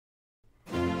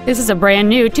This is a brand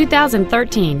new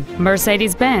 2013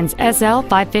 Mercedes-Benz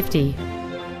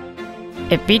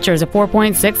SL550. It features a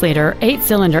 4.6-liter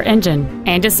 8-cylinder engine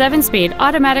and a 7-speed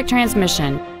automatic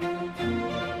transmission.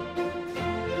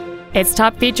 Its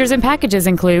top features and packages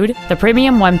include the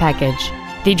Premium 1 package,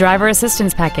 the Driver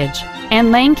Assistance Package,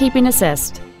 and Lane Keeping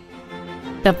Assist.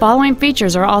 The following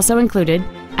features are also included: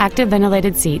 active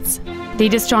ventilated seats, the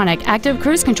Distronic Active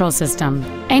Cruise Control System,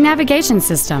 a navigation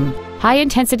system,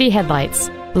 high-intensity headlights,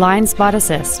 blind spot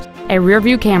assist, a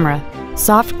rear-view camera,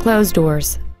 soft closed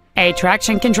doors, a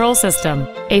traction control system,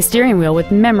 a steering wheel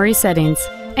with memory settings,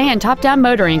 and top-down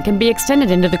motoring can be extended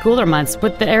into the cooler months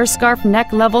with the air scarf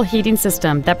neck level heating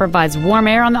system that provides warm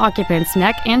air on the occupant's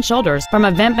neck and shoulders from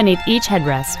a vent beneath each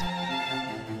headrest.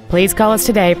 Please call us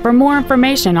today for more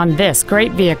information on this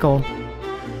great vehicle.